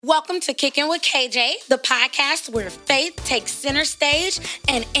Welcome to Kicking with KJ, the podcast where faith takes center stage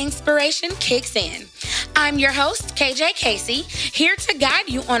and inspiration kicks in. I'm your host, KJ Casey, here to guide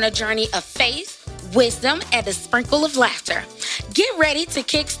you on a journey of faith, wisdom, and a sprinkle of laughter. Get ready to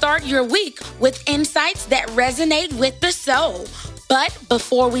kickstart your week with insights that resonate with the soul. But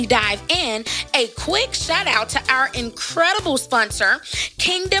before we dive in, a quick shout out to our incredible sponsor,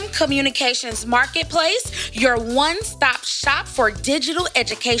 Kingdom Communications Marketplace, your one-stop shop for digital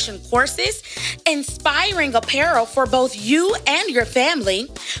education courses, inspiring apparel for both you and your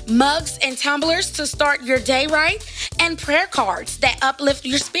family, mugs and tumblers to start your day right, and prayer cards that uplift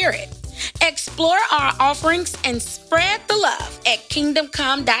your spirit. Explore our offerings and spread the love at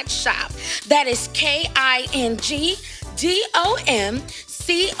kingdomcom.shop. That is KingdomComm.shop.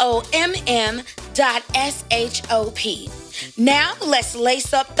 Now let's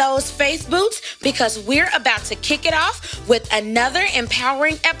lace up those faith boots because we're about to kick it off with another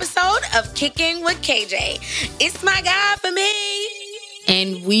empowering episode of Kicking with KJ. It's my God for me.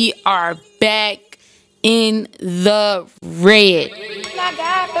 And we are back in the red. It's my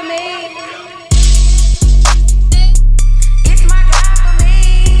God for me.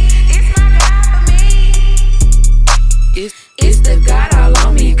 It's the God all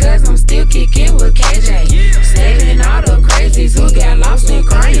on me, cause I'm still kicking with KJ. Saving all the crazies who got lost and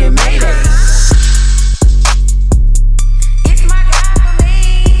crying mayday.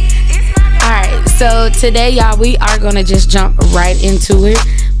 Alright, so today, y'all, we are going to just jump right into it.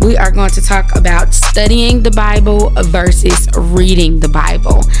 We are going to talk about studying the Bible versus reading the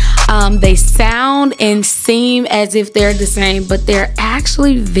Bible. They sound and seem as if they're the same, but they're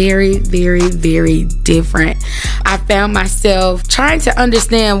actually very, very, very different. I found myself trying to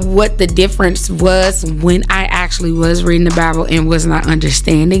understand what the difference was when I actually was reading the Bible and was not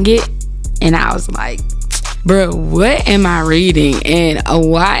understanding it. And I was like, bro, what am I reading? And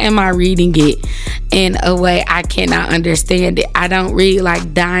why am I reading it in a way I cannot understand it? I don't read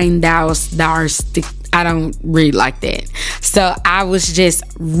like Dine Thou Darst. I don't read like that. So I was just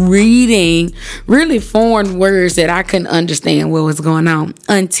reading really foreign words that I couldn't understand what was going on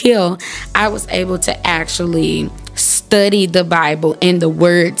until I was able to actually study the Bible and the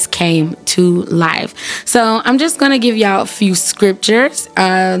words came to life. So I'm just going to give y'all a few scriptures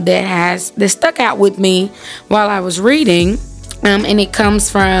that stuck out with me while I was reading. And it comes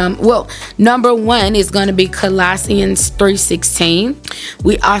from, number one is going to be Colossians 3:16.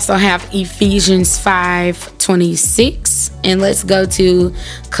 We also have Ephesians 5:26. And let's go to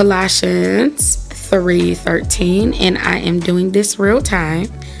Colossians 3:13. And I am doing this real time.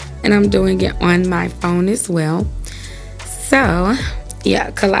 And I'm doing it on my phone as well. So, yeah,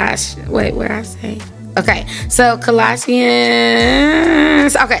 where I say? Okay, so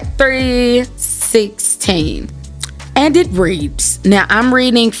Colossians, 3:16. And it reads, now I'm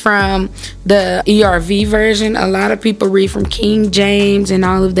reading from the ERV version. A lot of people read from King James and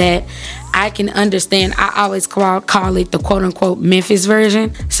all of that. I can understand. I always call it the quote unquote Memphis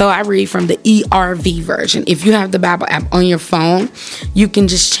version. So I read from the ERV version. If you have the Bible app on your phone, you can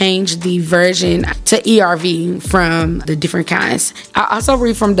just change the version to ERV from the different kinds. I also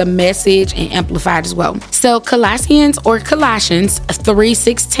read from the Message and Amplified as well. So Colossians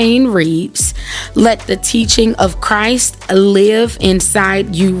 3:16 reads, let the teaching of Christ live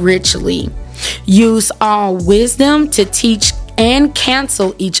inside you richly. Use all wisdom to teach and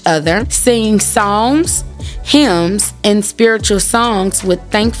counsel each other, singing psalms, hymns, and spiritual songs with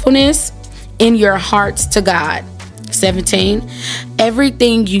thankfulness in your hearts to God. 17.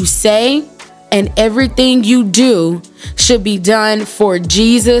 Everything you say and everything you do should be done for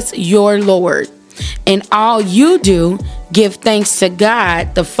Jesus your Lord. And all you do, give thanks to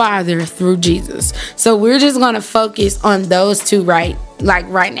God the Father through Jesus. So we're just going to focus on those two right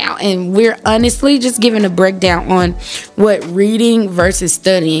now. And we're honestly just giving a breakdown on what reading versus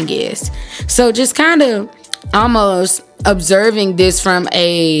studying is. So just kind of almost observing this from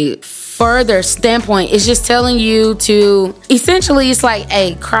a further standpoint, it's just telling you to essentially, it's like,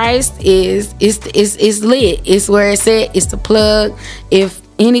 hey, Christ is lit. It's where it's at. It's the plug. If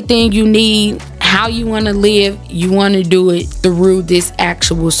anything you need, how you want to live, you want to do it through this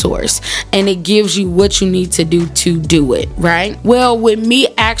actual source. And it gives you what you need to do it, right? Well, with me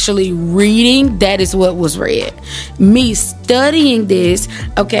actually reading, that is what was read. Me studying this,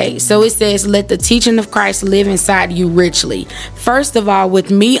 okay, so it says, let the teaching of Christ live inside you richly. First of all,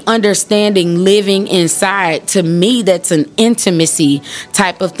 with me understanding living inside, to me, that's an intimacy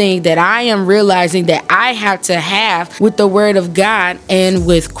type of thing that I am realizing that I have to have with the Word of God and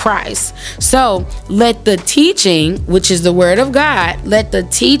with Christ. So So let the teaching, which is the word of God, let the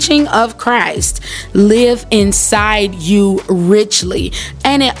teaching of Christ live inside you richly.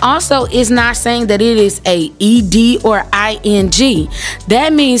 And it also is not saying that it is a ED or ING.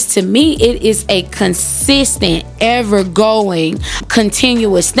 That means to me, it is a consistent, ever going,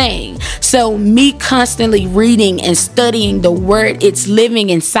 continuous thing. So me constantly reading and studying the word, it's living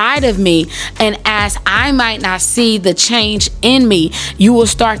inside of me. And as I might not see the change in me, you will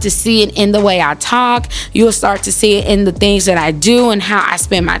start to see it in the way I talk. You will start to see it in the things that I do and how I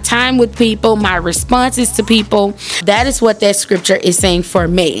spend my time with people, my responses to people. That is what that scripture is saying for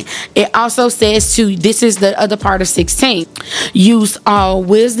me. It also says to, this is the other part of 16, use all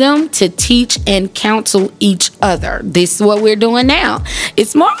wisdom to teach and counsel each other. This is what we're doing now.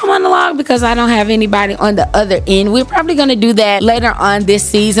 It's more of a monologue because I don't have anybody on the other end. We're probably going to do that later on this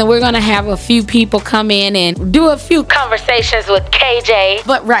season. We're going to have a few people come in and do a few conversations with KJ.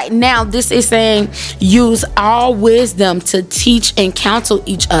 But right now, this is saying use all wisdom to teach and counsel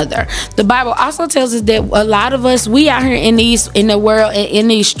each other. The Bible also tells us that a lot of us, we out here in the world and in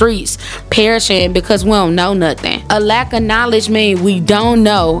these streets perishing because we don't know nothing. A lack of knowledge means we don't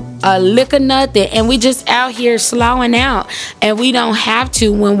know a lick of nothing, and we just out here slowing out, and we don't have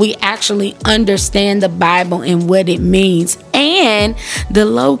to when we actually understand the Bible and what it means, and the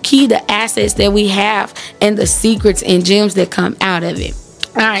low key, the assets that we have, and the secrets and gems that come out of it.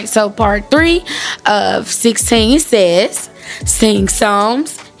 All right, so part 3 of 16 says, sing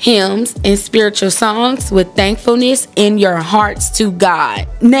psalms, hymns, and spiritual songs with thankfulness in your hearts to God.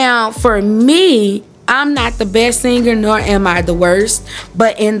 Now, for me, I'm not the best singer, nor am I the worst.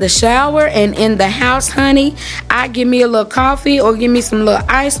 But in the shower and in the house, honey, I give me a little coffee or give me some little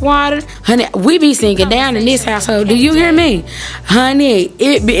ice water. Honey, we be singing down in this household. Do you hear me? Honey,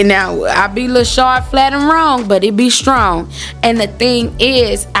 it be, now I be a little short, flat, and wrong, but it be strong. And the thing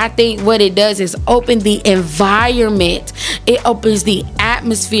is, I think what it does is open the environment. It opens the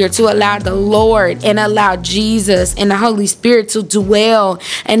atmosphere to allow the Lord and allow Jesus and the Holy Spirit to dwell,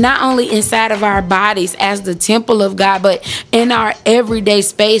 and not only inside of our bodies as the temple of God, but in our everyday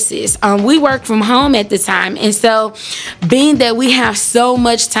spaces. We work from home at the time, and so being that we have so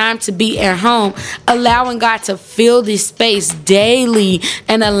much time to be at home, allowing God to fill this space daily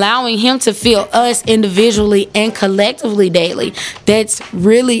and allowing Him to fill us individually and collectively daily, that's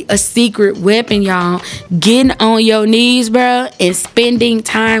really a secret weapon, y'all. Getting on your knees, bro, and spending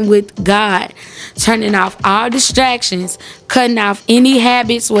time with God, turning off all distractions, cutting off any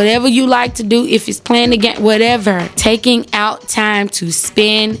habits, whatever you like to do, if it's playing the game, whatever, taking out time to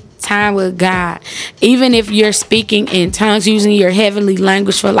spend time with God. Even if you're speaking in tongues, using your heavenly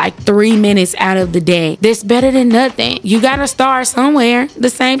language for like 3 minutes out of the day, that's better than nothing. You gotta start somewhere.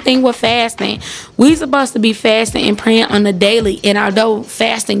 The same thing with fasting. We supposed to be fasting and praying on the daily, and although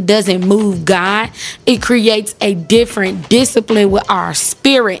fasting doesn't move God, it creates a different discipline with our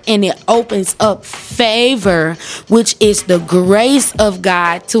spirit, and it opens up favor, which is the grace of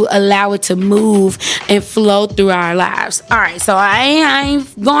God, to allow it to move and flow through our lives. All right, so I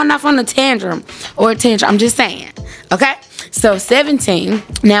ain't going off on a tantrum. I'm just saying, okay? So 17,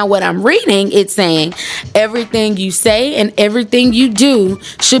 now what I'm reading, it's saying everything you say and everything you do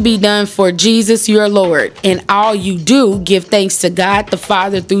should be done for Jesus your Lord. And all you do, give thanks to God the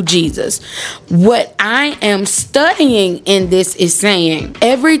Father through Jesus. What I am studying in this is saying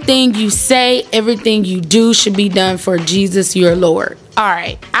everything you say, everything you do should be done for Jesus your Lord. All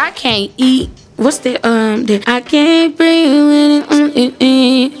right, I can't eat. What's the I can't breathe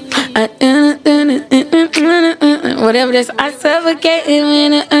whatever this, I suffocate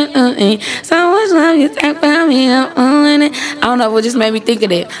when so much love you take from me. I don't know what just made me think of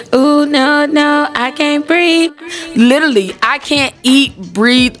that. Ooh, no, I can't breathe. Literally, I can't eat,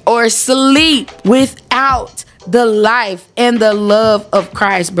 breathe, or sleep without the life and the love of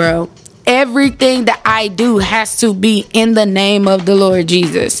Christ, bro. Everything that I do has to be in the name of the Lord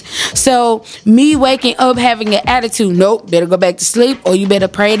Jesus. So me waking up having an attitude, nope, better go back to sleep, or you better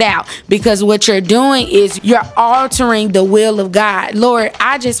pray it out. Because what you're doing is you're altering the will of God. Lord,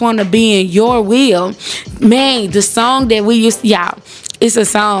 I just want to be in your will. Man, the song that we used to, y'all, it's a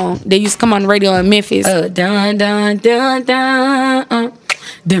song that used to come on the radio in Memphis. Dun, dun, dun, dun,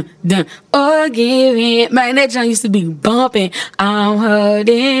 dun, dun, or give it. Man, that junk used to be bumping. I'm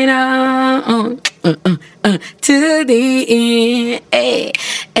holding on to the end.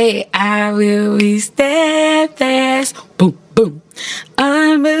 Hey, I will be steadfast. Boom, boom.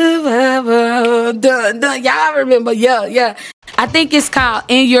 Unmovable. Dun, dun. Y'all remember? Yeah. I think it's called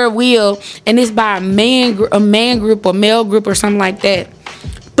In Your Will, and it's by a man group or male group or something like that.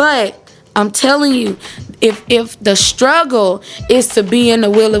 But I'm telling you, If the struggle is to be in the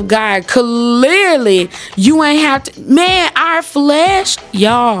will of God, clearly you ain't have to. Man, our flesh,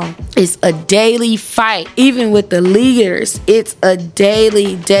 y'all, it's a daily fight. Even with the leaders, it's a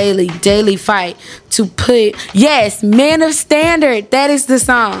daily fight to put, yes, Men of Standard. That is the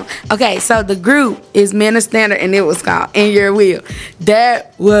song. Okay, so the group is Men of Standard, and it was called In Your Will.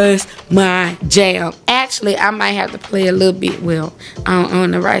 That was my jam. Actually, I might have to play a little bit. Well, I don't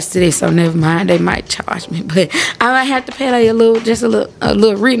own the rights to this, so never mind. They might charge me, but I might have to play like a little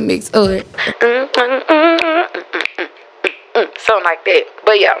remix of it. Something like that.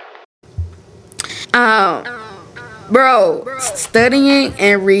 But yeah. Bro, studying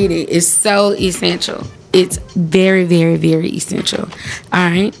and reading is so essential. It's very, very, very essential. All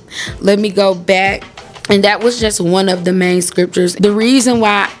right. Let me go back. And that was just one of the main scriptures. The reason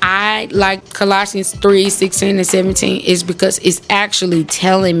why I like Colossians 3:16-17 is because it's actually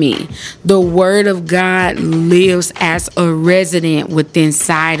telling me the word of God lives as a resident within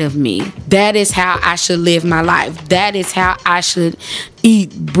inside of me. That is how I should live my life. That is how I should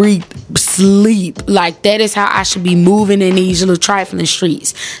eat, breathe, sleep. Like, that is how I should be moving in these little trifling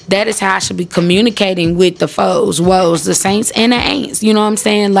streets. That is how I should be communicating with the foes, woes, the saints and the ain'ts. You know what I'm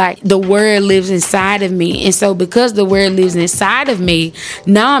saying? Like, the word lives inside of me. And so because the word lives inside of me,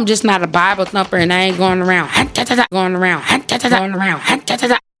 now I'm just not a Bible thumper and I ain't going around.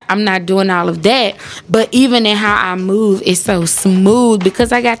 I'm not doing all of that. But even in how I move, it's so smooth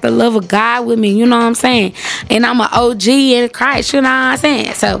because I got the love of God with me. You know what I'm saying? And I'm an OG in Christ. You know what I'm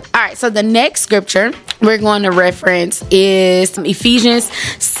saying? So, all right. So the next scripture we're going to reference is Ephesians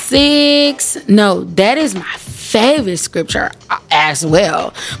 6. No, that is my favorite scripture as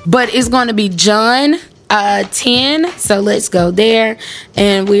well. But it's going to be John 10. So let's go there.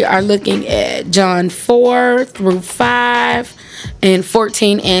 And we are looking at John 4-5 and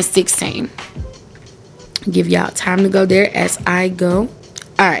 14 and 16. Give y'all time to go there as I go.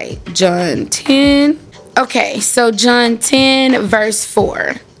 All right, John 10. Okay, so John 10 verse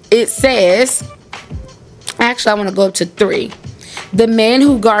 4. It says, actually I want to go up to 3. The man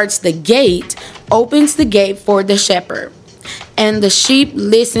who guards the gate opens the gate for the shepherd, and the sheep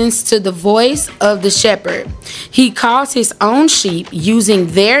listens to the voice of the shepherd. He calls his own sheep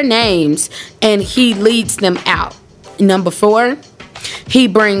using their names, and he leads them out. Number 4, he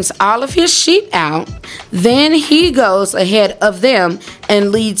brings all of his sheep out. Then he goes ahead of them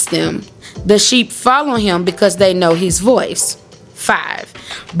and leads them. The sheep follow him because they know his voice. 5,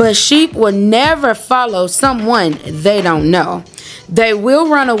 but sheep will never follow someone they don't know. They will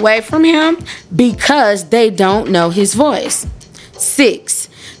run away from him because they don't know his voice. 6,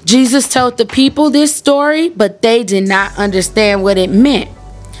 Jesus told the people this story, but they did not understand what it meant.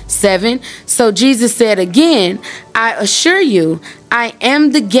 7, so Jesus said again, I assure you, I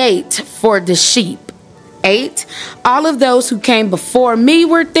am the gate for the sheep. 8, all of those who came before me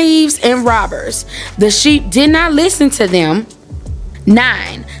were thieves and robbers. The sheep did not listen to them.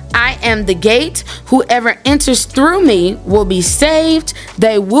 9, I am the gate. Whoever enters through me will be saved.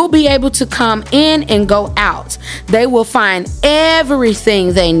 They will be able to come in and go out. They will find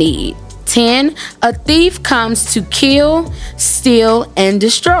everything they need. 10, a thief comes to kill, steal, and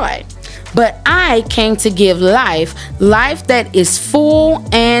destroy. But I came to give life that is full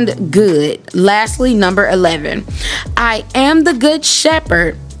and good. Lastly, number 11, I am the good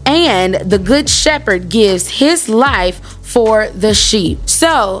shepherd, and the good shepherd gives his life for the sheep.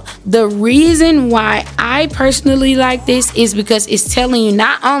 So the reason why I personally like this is because it's telling you,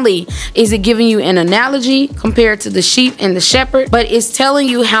 not only is it giving you an analogy compared to the sheep and the shepherd, but it's telling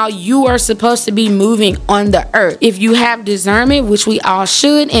you how you are supposed to be moving on the earth. If you have discernment, which we all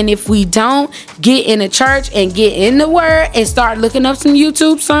should, and if we don't, get in the church and get in the word and start looking up some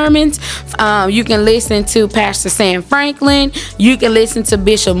YouTube sermons. You can listen to Pastor Sam Franklin. You can listen to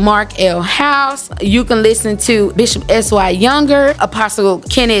Bishop Mark L. House. You can listen to Bishop S.Y. Younger, Apostle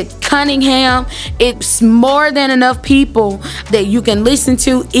Kenneth Cunningham. It's more than enough people that you can listen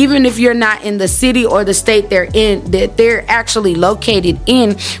to, even if you're not in the city or the state they're in, that they're actually located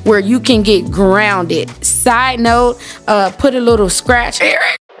in, where you can get grounded. Side note, put a little scratch here.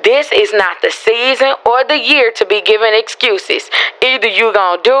 This is not the season or the year to be giving excuses. Either you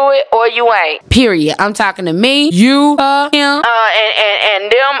gonna do it or you ain't. Period. I'm talking to me, you, him,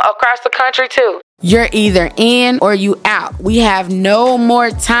 and them across the country too. You're either in or you out. We have no more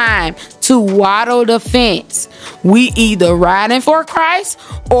time to waddle the fence. We either riding for Christ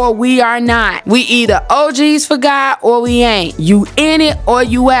or we are not. We either OGs for God or we ain't. You in it or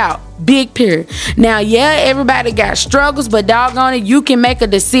you out. Big period. Now, yeah, everybody got struggles, but doggone it, you can make a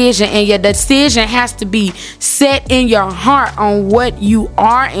decision, and your decision has to be set in your heart on what you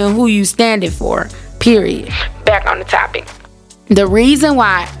are and who you standing for. Period. Back on the topic. The reason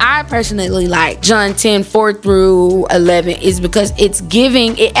why I personally like John 10:4 through 11 is because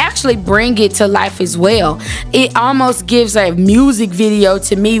it actually bring it to life as well. It almost gives a music video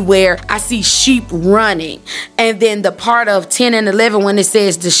to me where I see sheep running. And then the part of 10 and 11 when it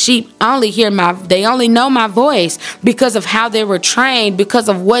says the sheep they only know my voice because of how they were trained, because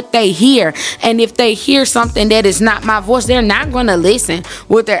of what they hear. And if they hear something that is not my voice, they're not going to listen.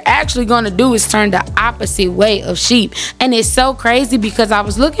 What they're actually going to do is turn the opposite way of sheep. And it's so crazy because I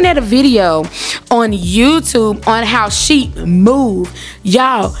was looking at a video on YouTube on how sheep move.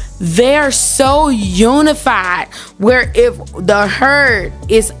 Y'all, they're so unified where if the herd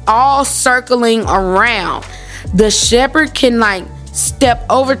is all circling around, the shepherd can step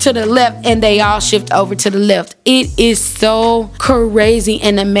over to the left and they all shift over to the left. It is so crazy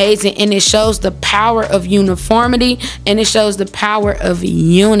and amazing, and it shows the power of uniformity and it shows the power of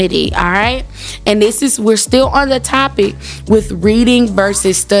unity. All right, and we're still on the topic with reading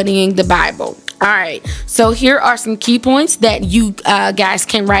versus studying the Bible. All right, so here are some key points that you guys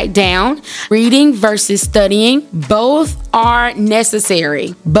can write down. Reading versus studying, both are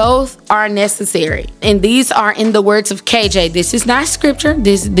necessary. Both are necessary. And these are in the words of KJ. This is not scripture.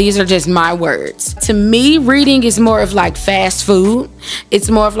 These are just my words. To me, reading is more of like fast food. It's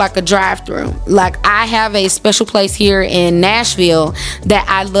more of like a drive-through. Like I have a special place here in Nashville that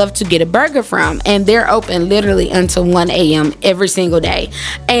I love to get a burger from. And they're open literally until 1 a.m. every single day.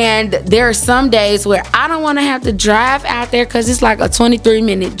 And there are some days where I don't want to have to drive out there because it's like a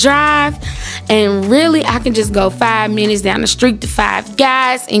 23-minute drive, and really I can just go 5 minutes down the street to Five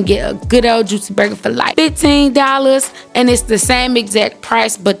Guys and get a good old juicy burger for like $15, and it's the same exact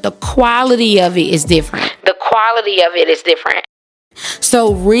price, but the quality of it is different.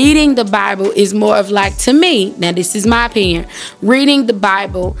 So reading the Bible is more of like, to me, now this is my opinion, reading the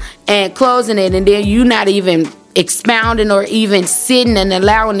Bible and closing it, and then you not even expounding or even sitting and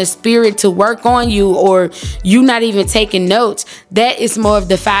allowing the Spirit to work on you, or you not even taking notes. That is more of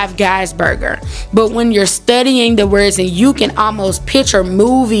the Five Guys burger. But when you're studying the words and you can almost picture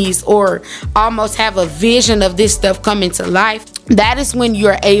movies or almost have a vision of this stuff coming to life, that is when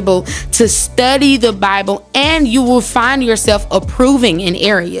you're able to study the Bible, and you will find yourself approving in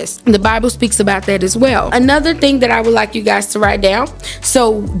areas. The Bible speaks about that as well. Another thing that I would like you guys to write down.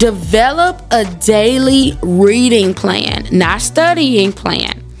 So develop a daily reading plan, not studying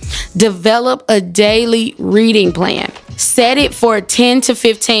plan. Develop a daily reading plan. Set it for 10 to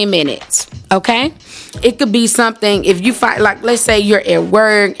 15 minutes. Okay? It could be something, if you find, like, let's say you're at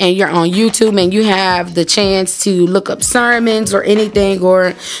work and you're on YouTube and you have the chance to look up sermons or anything,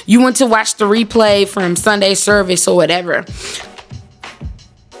 or you want to watch the replay from Sunday service or whatever.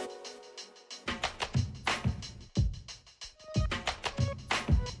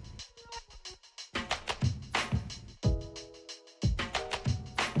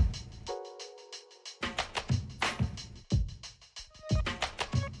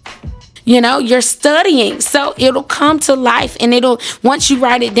 You're studying, so it'll come to life, and once you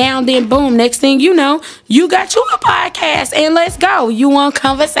write it down, then boom, next thing you know, you got you a podcast, and let's go. You want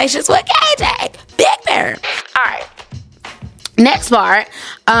Conversations with KJ, Big Bear. All right. Next part.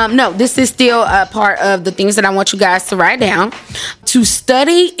 No, this is still a part of the things that I want you guys to write down. To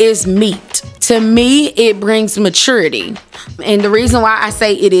study is meat. To me, it brings maturity. And the reason why I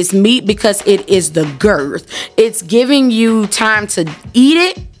say it is meat, because it is the girth. It's giving you time to eat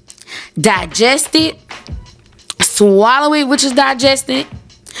it, digest it, swallow it, which is digesting,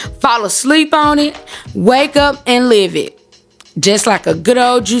 fall asleep on it, wake up and live it. Just like a good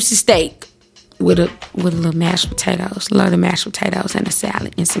old juicy steak with a little mashed potatoes. Love the mashed potatoes and a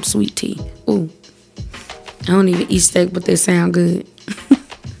salad and some sweet tea. Ooh. I don't even eat steak, but they sound good.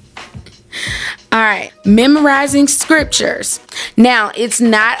 All right. Memorizing scriptures. Now, it's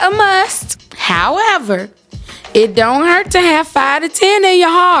not a must. However, it don't hurt to have 5 to 10 in your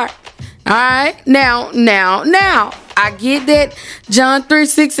heart. All right. Now, I get that John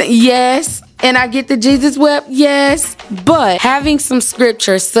 3:16. Yes. And I get the Jesus wept, yes, but having some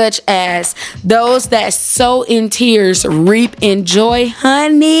scriptures such as those that sow in tears reap in joy,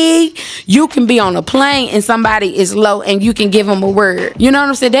 honey. You can be on a plane and somebody is low and you can give them a word. You know what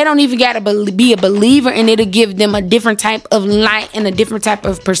I'm saying? They don't even got to be a believer, and it'll give them a different type of light and a different type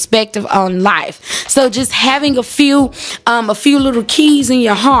of perspective on life. So just having a few little keys in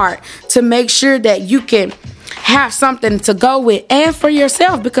your heart to make sure that you can have something to go with, and for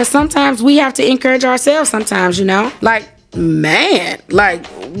yourself, because sometimes we have to encourage ourselves sometimes, like, man, like,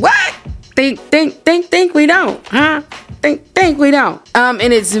 what? Think we don't, huh? Think we don't.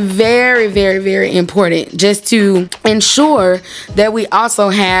 And it's very, very, very important just to ensure that we also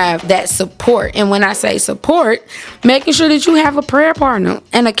have that support. And when I say support, making sure that you have a prayer partner,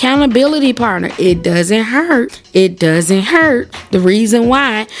 an accountability partner. It doesn't hurt. It doesn't hurt. The reason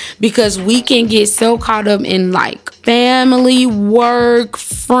why, because we can get so caught up in like family, work,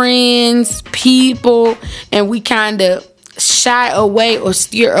 friends, people, and we kind of shy away or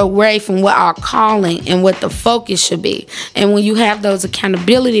steer away from what our calling and what the focus should be. And when you have those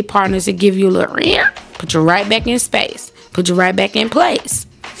accountability partners that give you a little, put you right back in space, put you right back in place.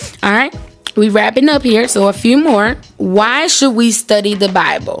 All right. We wrapping up here, so a few more. Why should we study the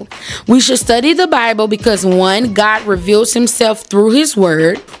Bible? We should study the Bible because, one, God reveals himself through his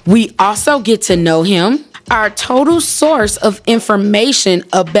word. We also get to know him. Our total source of information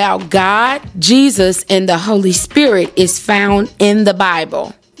about God, Jesus, and the Holy Spirit is found in the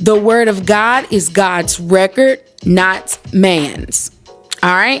Bible. The word of God is God's record, not man's.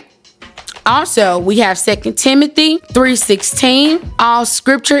 All right. Also, we have 2 Timothy 3:16. All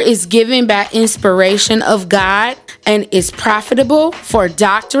scripture is given by inspiration of God and is profitable for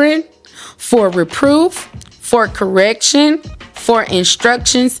doctrine, for reproof, for correction, for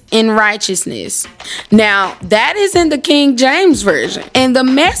instructions in righteousness. Now, that is in the King James Version. In the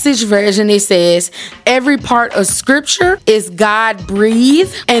Message Version, it says, every part of scripture is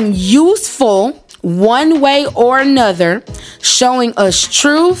God-breathed and useful one way or another, showing us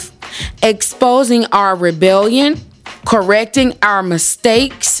truth, exposing our rebellion, correcting our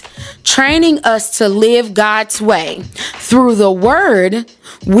mistakes, training us to live God's way. Through the word,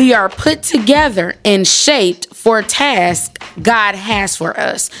 we are put together and shaped for tasks God has for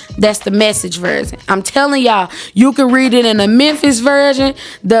us. That's the Message Version. I'm telling y'all, you can read it in the Memphis version,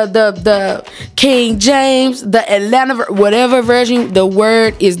 the King James, the Atlanta, whatever version, the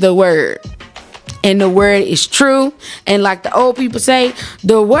word is the word. And the word is true. And like the old people say,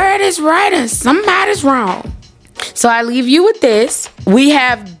 the word is right and somebody's wrong. So I leave you with this. We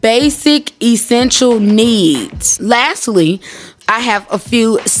have basic essential needs. Lastly, I have a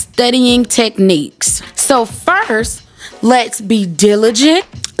few studying techniques. So first, let's be diligent.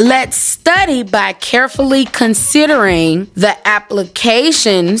 Let's study by carefully considering the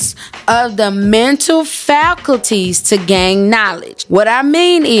applications of the mental faculties to gain knowledge. What I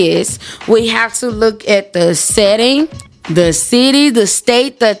mean is, we have to look at the setting, the city, the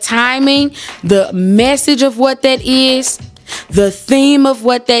state, the timing, the message of what that is, the theme of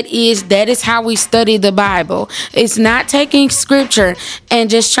what that is. That is how we study the Bible. It's not taking scripture and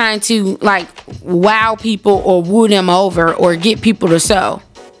just trying to like wow people or woo them over or get people to sow.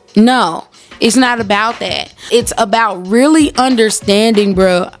 No, it's not about that. It's about really understanding,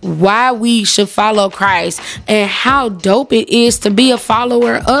 bro, why we should follow Christ and how dope it is to be a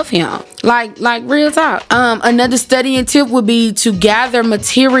follower of him. Like real talk. Another studying tip would be to gather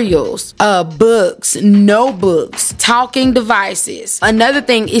materials, books, notebooks, talking devices. Another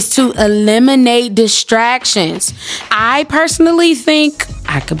thing is to eliminate distractions. I personally think,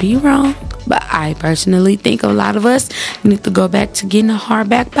 I could be wrong, but I personally think a lot of us need to go back to getting a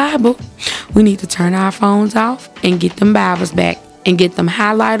hardback Bible. We need to turn our phones off and get them Bibles back and get them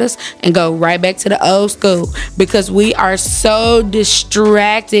highlighters and go right back to the old school, because we are so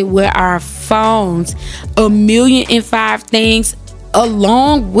distracted with our phones. 1,000,005 things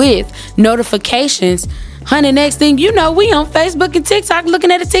along with notifications. Honey, next thing you know, we on Facebook and TikTok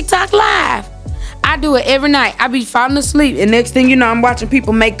looking at a TikTok live. I do it every night. I be falling asleep and next thing you know, I'm watching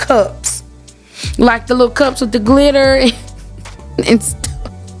people make cups. Like the little cups with the glitter and stuff.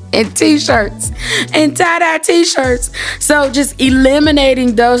 And t-shirts and tie-dye t-shirts. So just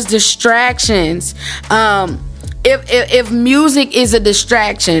eliminating those distractions. If music is a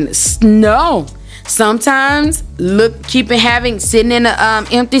distraction, no. Sometimes sitting in an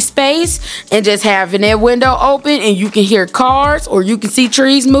empty space and just having that window open and you can hear cars or you can see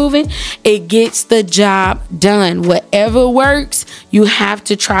trees moving. It gets the job done. Whatever works, you have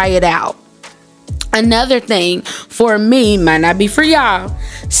to try it out. Another thing for me, might not be for y'all,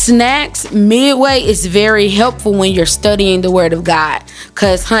 snacks midway is very helpful when you're studying the word of God.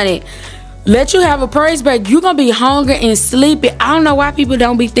 Cause honey, let you have a praise break, you're gonna be hungry and sleepy. I don't know why people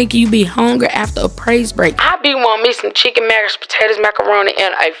don't be thinking you be hungry after a praise break. I be want me some chicken, mashed potatoes, macaroni,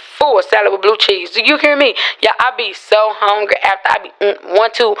 and a full salad with blue cheese. Do you hear me? Yeah, I be so hungry after I be 1,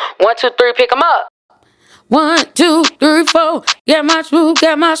 2, 1, 2, 3, pick them up. 1, 2, 3, 4. Get my swoop,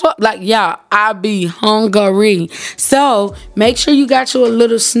 get my swap. Like, y'all, I be hungry. So make sure you got you a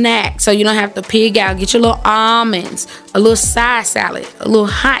little snack so you don't have to pig out. Get your little almonds, a little side salad, a little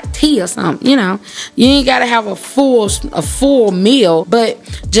hot tea or something. You know, you ain't gotta have a full meal, but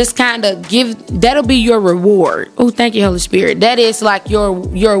just kind of that'll be your reward. Oh, thank you, Holy Spirit. That is like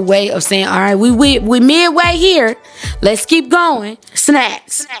your way of saying, all right, we midway here. Let's keep going.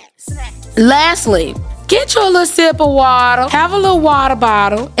 Snacks. Lastly, get you a little sip of water, have a little water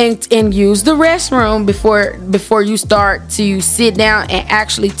bottle, and use the restroom before you start to sit down and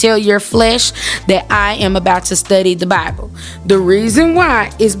actually tell your flesh that I am about to study the Bible. The reason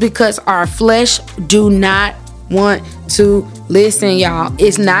why is because our flesh do not want to listen, y'all.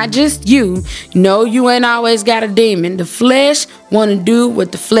 It's not just you. No, you ain't always got a demon. The flesh want to do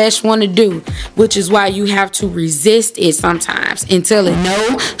what the flesh want to do, which is why you have to resist it sometimes until it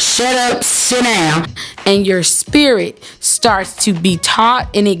no, shut up, sit down, and your spirit starts to be taught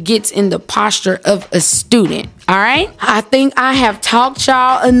and it gets in the posture of a student. All right, I think I have talked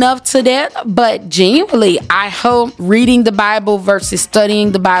y'all enough to that, but genuinely, I hope reading the Bible versus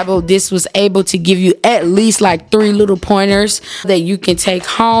studying the Bible, this was able to give you at least like 3 little pointers that you can take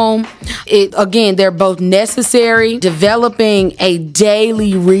home. Again, they're both necessary. Developing a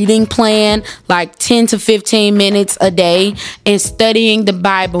daily reading plan, like 10 to 15 minutes a day, and studying the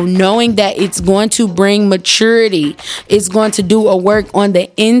Bible, knowing that it's going to bring maturity. It's going to do a work on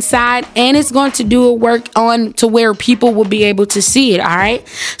the inside, and it's going to do a work on to where people will be able to see it. All right,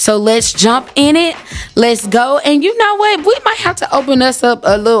 so let's jump in it. Let's go. And you know what, we might have to open us up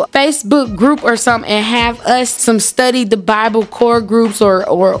a little Facebook group or something and have us some study the Bible core groups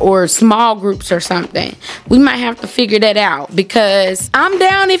or small groups or something. We might have to figure that out, because I'm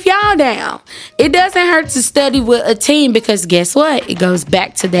down if y'all down. It doesn't hurt to study with a team, because guess what, it goes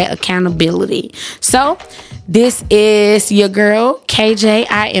back to that accountability. So this is your girl KJ.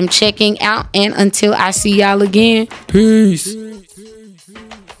 I am checking out, and until I see y'all again, peace.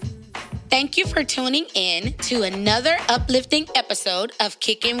 Thank you for tuning in to another uplifting episode of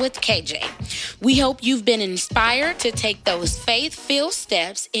Kicking with KJ. We hope you've been inspired to take those faith-filled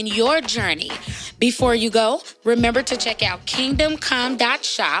steps in your journey. Before you go, remember to check out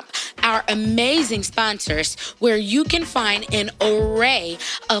kingdomcom.shop, our amazing sponsors, where you can find an array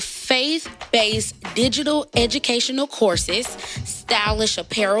of faith-based digital educational courses, stylish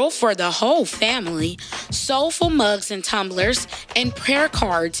apparel for the whole family, soulful mugs and tumblers, and prayer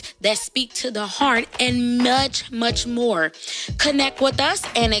cards that speak to the heart, and much, much more. Connect with us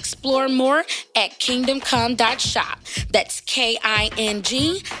and explore more at kingdomcom.shop. That's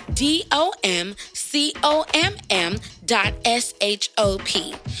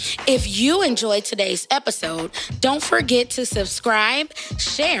KingdomComm.shop. If you enjoyed today's episode, don't forget to subscribe,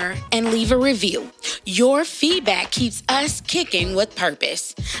 share, and leave a review. Your feedback keeps us kicking with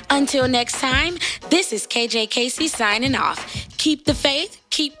purpose. Until next time, this is KJ Casey signing off. Keep the faith,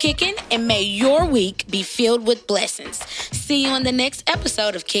 keep kicking, and may your week be filled with blessings. See you on the next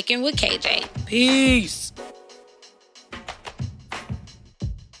episode of Kicking with KJ. Peace.